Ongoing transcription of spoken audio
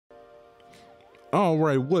All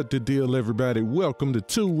right, what the deal, everybody? Welcome to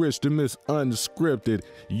 2Rich2Miss Unscripted.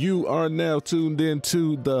 You are now tuned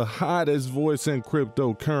into the hottest voice in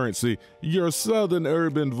cryptocurrency, your southern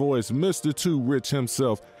urban voice, Mr. 2Rich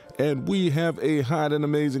himself. And we have a hot and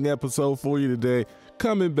amazing episode for you today,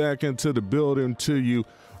 coming back into the building to you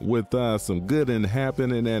with some good and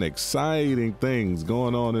happening and exciting things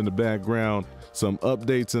going on in the background. Some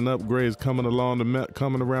updates and upgrades coming around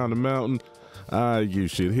the mountain. You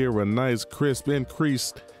should hear a nice crisp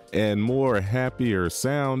increase and more happier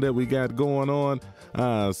sound that we got going on.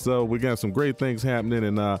 So we got some great things happening,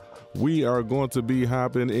 and we are going to be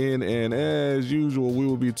hopping in, and as usual, we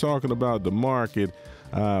will be talking about the market.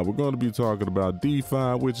 We're going to be talking about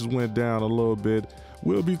DeFi, which has went down a little bit.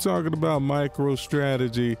 We'll be talking about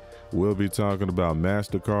MicroStrategy. We'll be talking about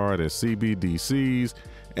MasterCard and CBDCs.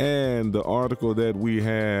 And the article that we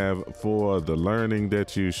have for the learning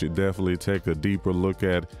that you should definitely take a deeper look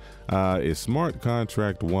at is Smart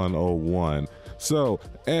Contract 101. So,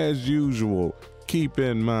 as usual, keep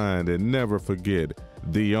in mind and never forget,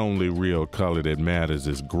 the only real color that matters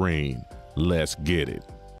is green. Let's get it.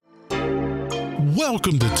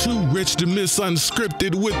 Welcome to 2Rich2Miss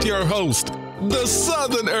Unscripted with your host, the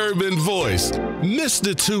Southern Urban Voice,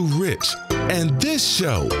 Mr. 2Rich. And this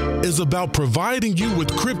show is about providing you with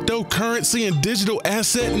cryptocurrency and digital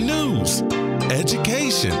asset news,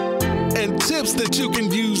 education, and tips that you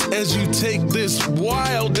can use as you take this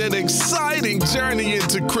wild and exciting journey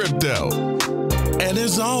into crypto. And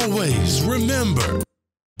as always, remember,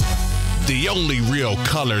 the only real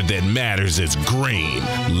color that matters is green.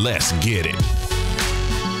 Let's get it.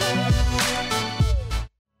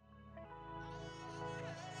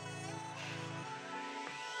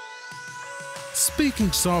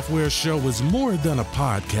 Speaking Software Show is more than a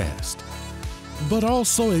podcast, but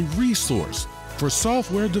also a resource for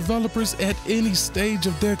software developers at any stage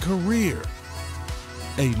of their career.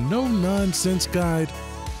 A no-nonsense guide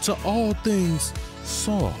to all things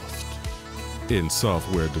soft in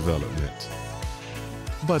software development.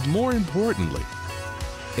 But more importantly,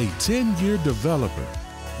 a 10-year developer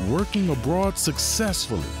working abroad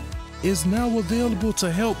successfully is now available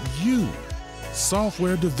to help you,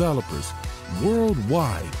 software developers,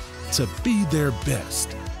 worldwide, to be their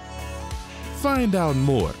best. Find out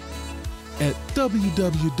more at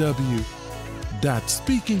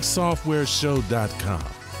www.speakingsoftwareshow.com.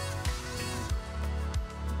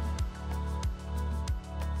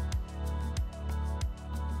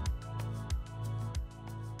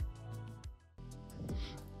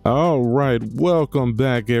 All right, welcome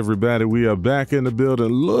back, everybody. We are back in the building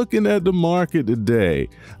looking at the market today.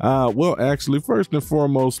 Well, actually, first and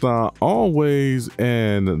foremost, always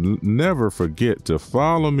and never forget to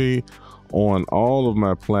follow me on all of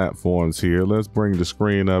my platforms here. Let's bring the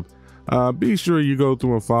screen up. Be sure you go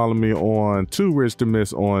through and follow me on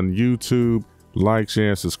 2Rich2Miss on YouTube. Like, share,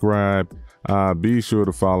 and subscribe. Be sure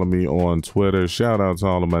to follow me on Twitter. Shout out to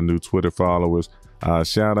all of my new Twitter followers.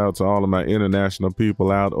 Shout out to all of my international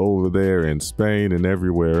people out over there in Spain and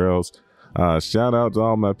everywhere else. Shout out to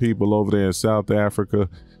all my people over there in South Africa.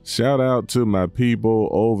 Shout out to my people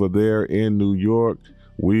over there in New York.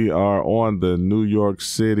 We are on the New York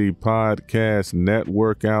City podcast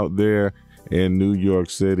network out there in New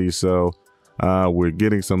York City. So we're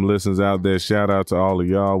getting some listens out there. Shout out to all of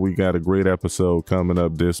y'all. We got a great episode coming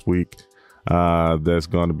up this week. That's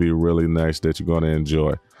going to be really nice that you're going to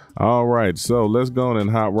enjoy. All right, so let's go on and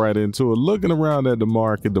hop right into it. Looking around at the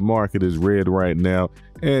market is red right now,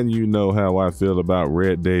 and you know how I feel about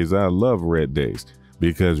red days. I love red days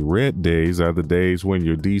because red days are the days when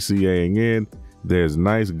you're DCAing in. There's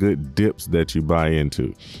nice, good dips that you buy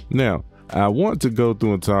into. Now, I want to go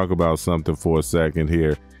through and talk about something for a second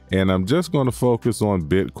here, and I'm just going to focus on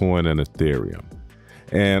Bitcoin and Ethereum.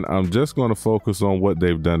 And I'm just going to focus on what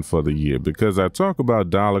they've done for the year, because I talk about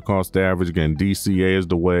dollar cost average and DCA is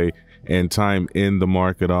the way, and time in the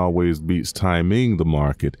market always beats timing the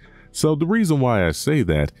market. So the reason why I say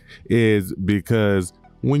that is because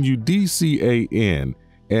when you DCA in,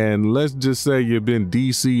 and let's just say you've been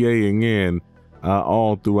DCAing in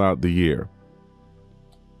all throughout the year.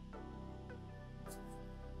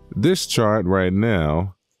 This chart right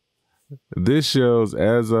now, this shows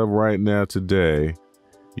as of right now today,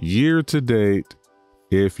 year to date,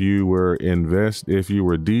 if you were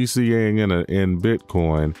DCAing in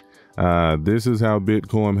Bitcoin, this is how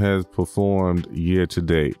Bitcoin has performed year to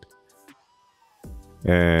date.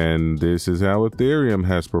 And this is how Ethereum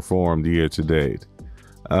has performed year to date.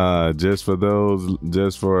 Just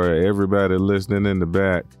for everybody listening in the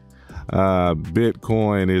back,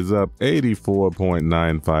 Bitcoin is up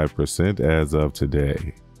 84.95% as of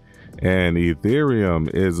today. And Ethereum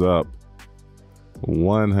is up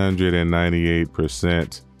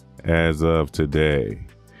 198% as of today.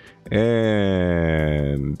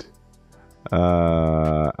 And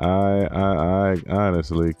I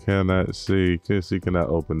honestly cannot see. Can I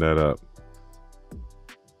open that up?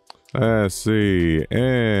 Let's see.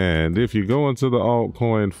 And if you go into the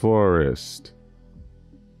altcoin forest,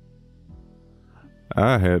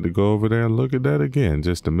 I had to go over there and look at that again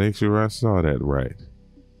just to make sure I saw that right.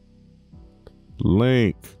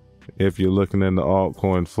 Link, if you're looking in the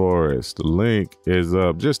altcoin forest, Link is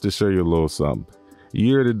up, just to show you a little something.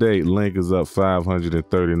 Year to date, Link is up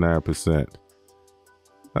 539%.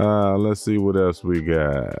 Let's see what else we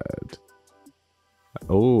got.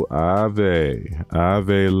 Oh,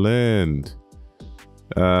 Aave Lend,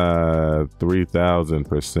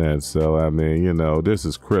 3,000%. So, I mean, you know, this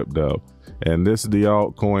is crypto and this is the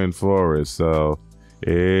altcoin forest. So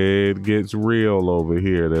it gets real over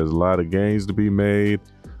here. There's a lot of gains to be made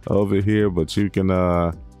over here, but you can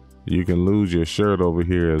lose your shirt over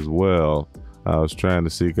here as well. I was trying to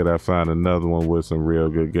see, could I find another one with some real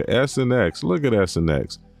good SNX. Look at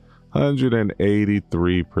SNX,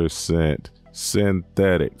 183%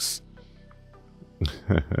 synthetics.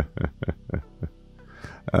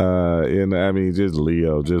 And I mean, just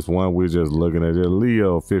Leo, just one we're just looking at, just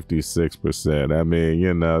Leo, 56%. I mean,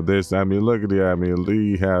 you know, this, I mean, look at the, I mean,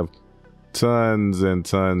 we have tons and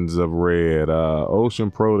tons of red.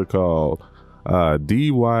 Ocean Protocol,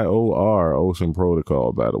 DYOR, Ocean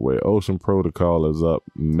Protocol, by the way. Ocean Protocol is up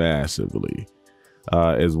massively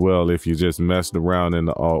as well if you just messed around in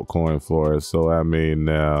the altcoin forest. So, I mean,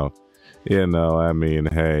 now, you know, I mean,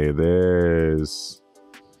 hey, there's,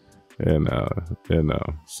 you know,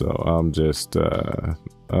 so I'm just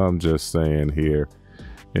saying here,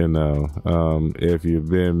 you know, if you've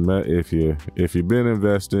been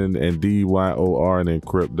investing in DYOR and in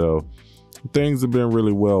crypto, things have been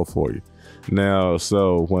really well for you. Now,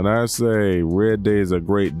 so when I say red days are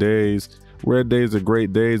great days, red days are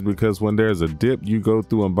great days because when there's a dip, you go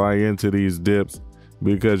through and buy into these dips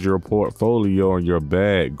because your portfolio and your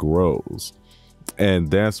bag grows. And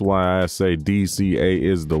that's why I say DCA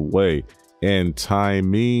is the way. And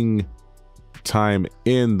time in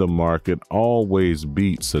the market always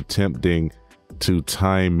beats attempting to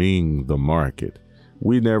timing the market.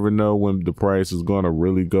 We never know when the price is going to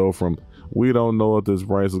really go from, we don't know if this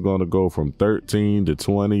price is going to go from 13 to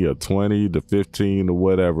 20 or 20 to 15 or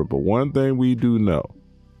whatever. But one thing we do know,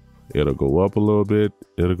 it'll go up a little bit,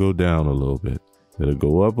 it'll go down a little bit. It'll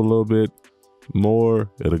go up a little bit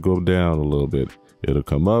more, it'll go down a little bit. It'll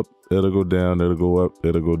come up, it'll go down, it'll go up,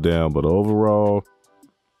 it'll go down. But overall,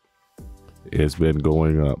 it's been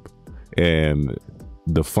going up. And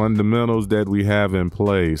the fundamentals that we have in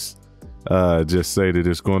place just say that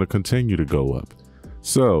it's going to continue to go up.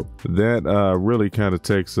 So that really kind of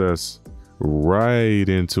takes us right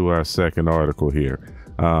into our second article here.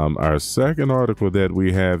 Our second article that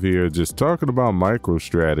we have here, just talking about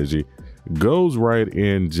MicroStrategy, goes right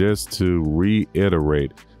in just to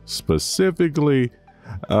reiterate specifically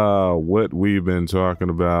what we've been talking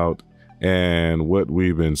about and what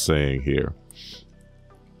we've been saying here.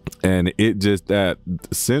 And it just that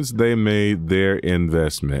since they made their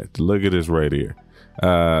investment, look at this right here.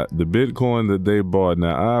 The Bitcoin that they bought,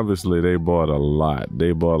 now obviously they bought a lot.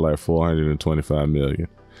 They bought like 425 million.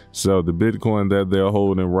 So the Bitcoin that they're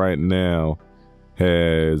holding right now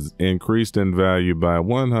has increased in value by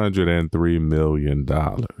 $103 million.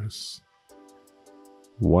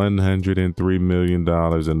 $103 million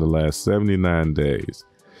in the last 79 days.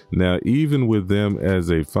 Now, even with them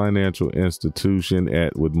as a financial institution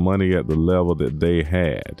with money at the level that they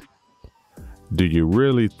had, do you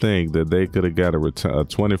really think that they could have got a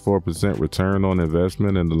 24% return on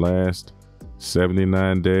investment in the last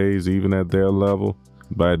 79 days, even at their level,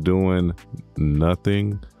 by doing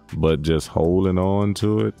nothing but just holding on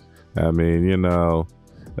to it? I mean, you know,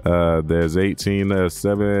 there's 18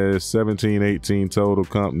 total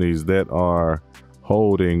companies that are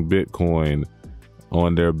holding Bitcoin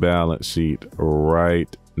on their balance sheet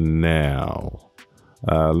right now.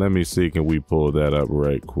 Let me see, can we pull that up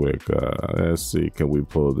right quick? Let's see, can we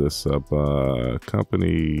pull this up?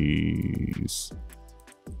 Companies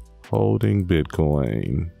holding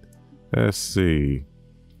Bitcoin. Let's see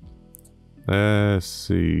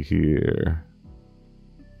here.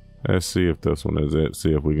 Let's see if this one is it.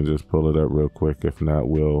 See if we can just pull it up real quick. If not,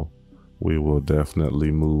 we will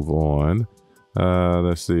definitely move on.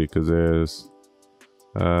 Let's see, because there's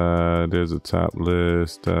a top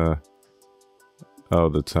list. Oh,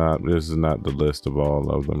 the top. This is not the list of all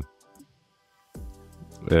of them.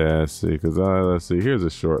 Yeah, let's see, because let's see. Here's a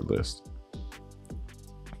short list.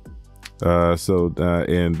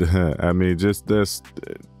 I mean, just this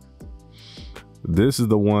is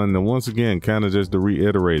the one. And once again, kind of just to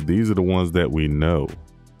reiterate, these are the ones that we know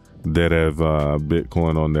that have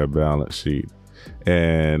Bitcoin on their balance sheet,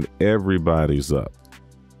 and everybody's up.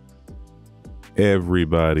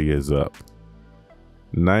 Everybody is up.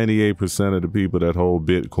 98% of the people that hold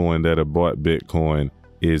Bitcoin, that have bought Bitcoin,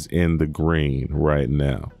 is in the green right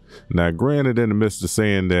now. Now, granted, in the midst of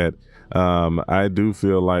saying that, I do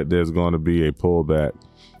feel like there's going to be a pullback,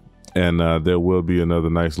 and there will be another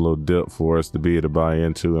nice little dip for us to be able to buy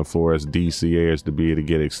into, and for us DCAs to be able to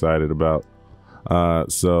get excited about.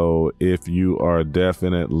 So if you haven't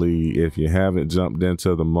jumped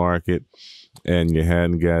into the market and you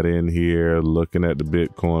hadn't got in here looking at the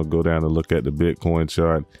Bitcoin, go down and look at the Bitcoin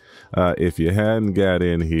chart. If you hadn't got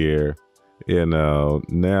in here,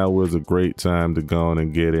 now was a great time to go on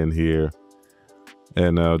and get in here.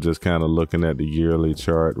 And just kind of looking at the yearly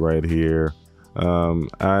chart right here.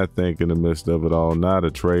 I think in the midst of it all, not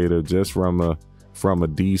a trader, just from a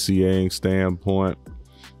DCAing standpoint.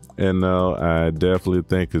 And I definitely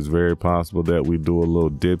think it's very possible that we do a little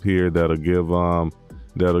dip here that'll give a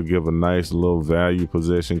nice little value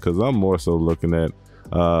position, because I'm more so looking at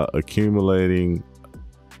accumulating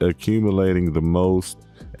the most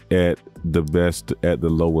at the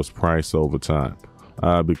lowest price over time,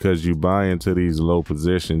 because you buy into these low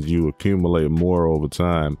positions, you accumulate more over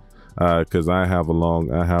time, because I have a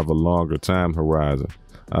longer time horizon.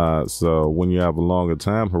 So when you have a longer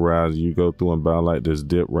time horizon, you go through and buy like this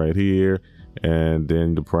dip right here, and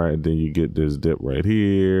then then you get this dip right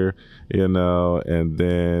here, and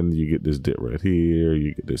then you get this dip right here,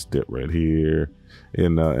 you get this dip right here,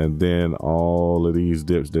 and then all of these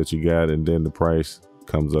dips that you got, and then the price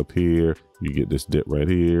comes up here, you get this dip right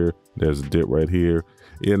here, there's a dip right here.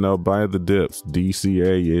 By the dips,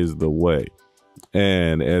 DCA is the way.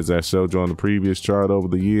 And as I showed you on the previous chart over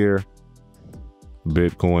the year,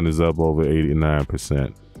 Bitcoin is up over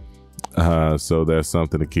 89%. So that's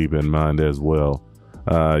something to keep in mind as well.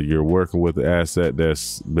 You're working with the asset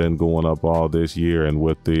that's been going up all this year, and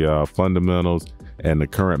with the fundamentals and the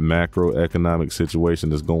current macroeconomic situation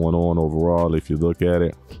that's going on overall, if you look at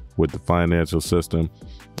it with the financial system,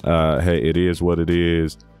 hey, it is what it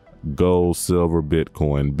is. Gold, silver,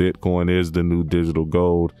 Bitcoin. Bitcoin is the new digital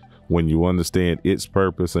gold. When you understand its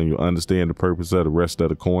purpose and you understand the purpose of the rest of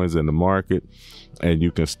the coins in the market, and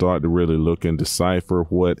you can start to really look and decipher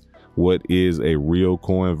what is a real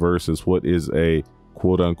coin versus what is a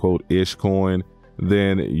quote unquote ish coin,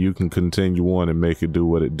 then you can continue on and make it do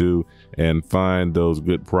what it do and find those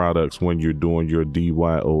good products when you're doing your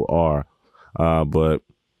DYOR. But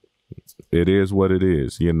it is what it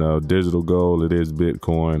is, digital gold, it is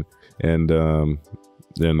Bitcoin. And,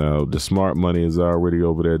 the smart money is already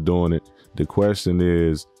over there doing it. The question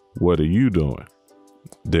is, what are you doing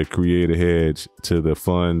to create a hedge to the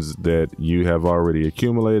funds that you have already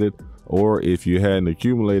accumulated? Or if you hadn't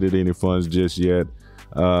accumulated any funds just yet,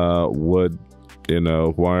 why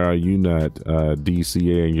are you not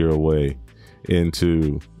DCAing your way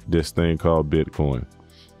into this thing called Bitcoin?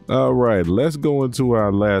 All right, let's go into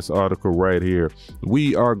our last article right here.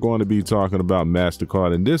 We are going to be talking about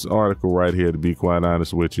MasterCard. And this article right here, to be quite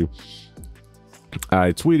honest with you,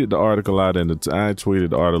 I tweeted the article out, and I tweeted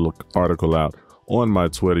the article out on my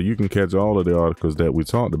Twitter. You can catch all of the articles that we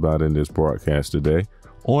talked about in this broadcast today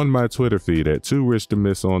on my Twitter feed at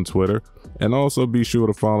 2Rich2Miss on Twitter. And also be sure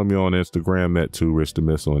to follow me on Instagram at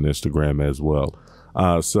 2Rich2Miss on Instagram as well.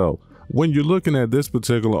 So when you're looking at this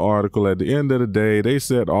particular article, at the end of the day, they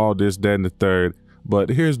said all this, that, and the third. But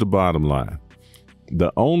here's the bottom line.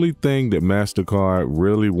 The only thing that MasterCard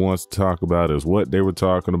really wants to talk about is what they were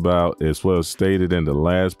talking about, as well as stated in the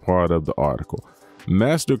last part of the article.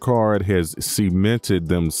 MasterCard has cemented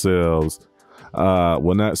themselves.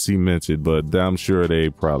 Well, not cemented, but I'm sure they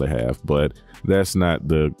probably have, but that's not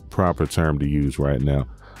the proper term to use right now.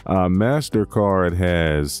 MasterCard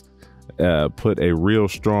has put a real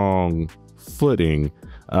strong footing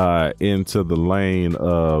into the lane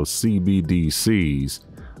of CBDCs.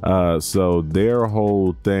 So their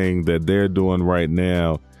whole thing that they're doing right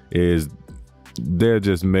now is they're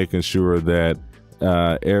just making sure that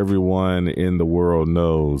everyone in the world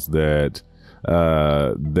knows that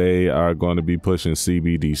they are going to be pushing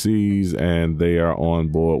CBDCs, and they are on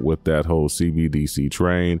board with that whole CBDC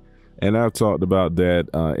train. And I've talked about that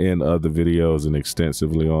in other videos and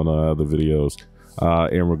extensively on other videos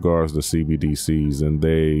in regards to CBDCs. And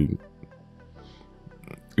they,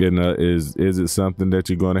 is it something that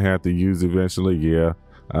you're going to have to use eventually? Yeah.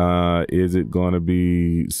 Is it going to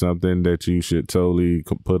be something that you should totally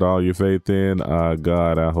put all your faith in?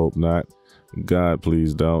 God, I hope not. God,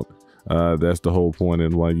 please don't. That's the whole point,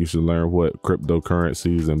 and why you should learn what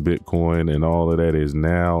cryptocurrencies and Bitcoin and all of that is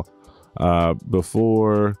now,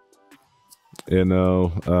 before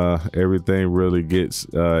everything really gets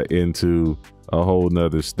into a whole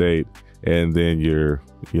nother state, and then you're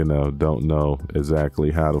don't know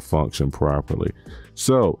exactly how to function properly.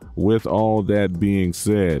 So with all that being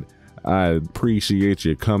said, I appreciate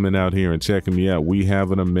you coming out here and checking me out. We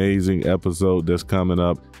have an amazing episode that's coming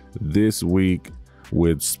up this week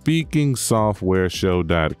with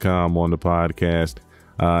SpeakingSoftwareShow.com on the podcast.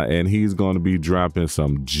 And he's going to be dropping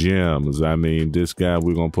some gems. I mean, this guy,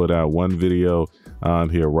 we're going to put out one video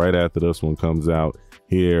here right after this one comes out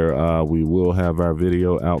here. We will have our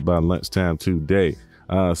video out by lunchtime today.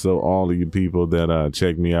 So all of you people that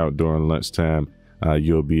check me out during lunchtime,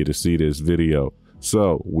 you'll be able to see this video.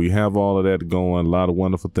 So we have all of that going, a lot of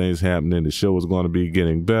wonderful things happening. The show is going to be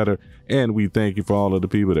getting better, and we thank you for all of the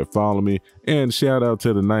people that follow me, and shout out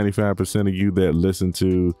to the 95% of you that listen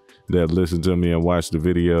to me and watch the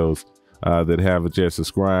videos, that haven't yet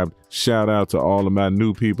subscribed. Shout out to all of my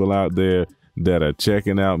new people out there that are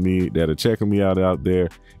checking me out there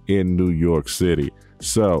in New York City.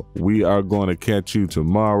 So we are going to catch you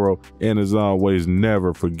tomorrow. And as always,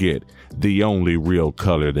 never forget, the only real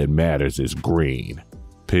color that matters is green.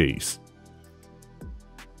 Peace.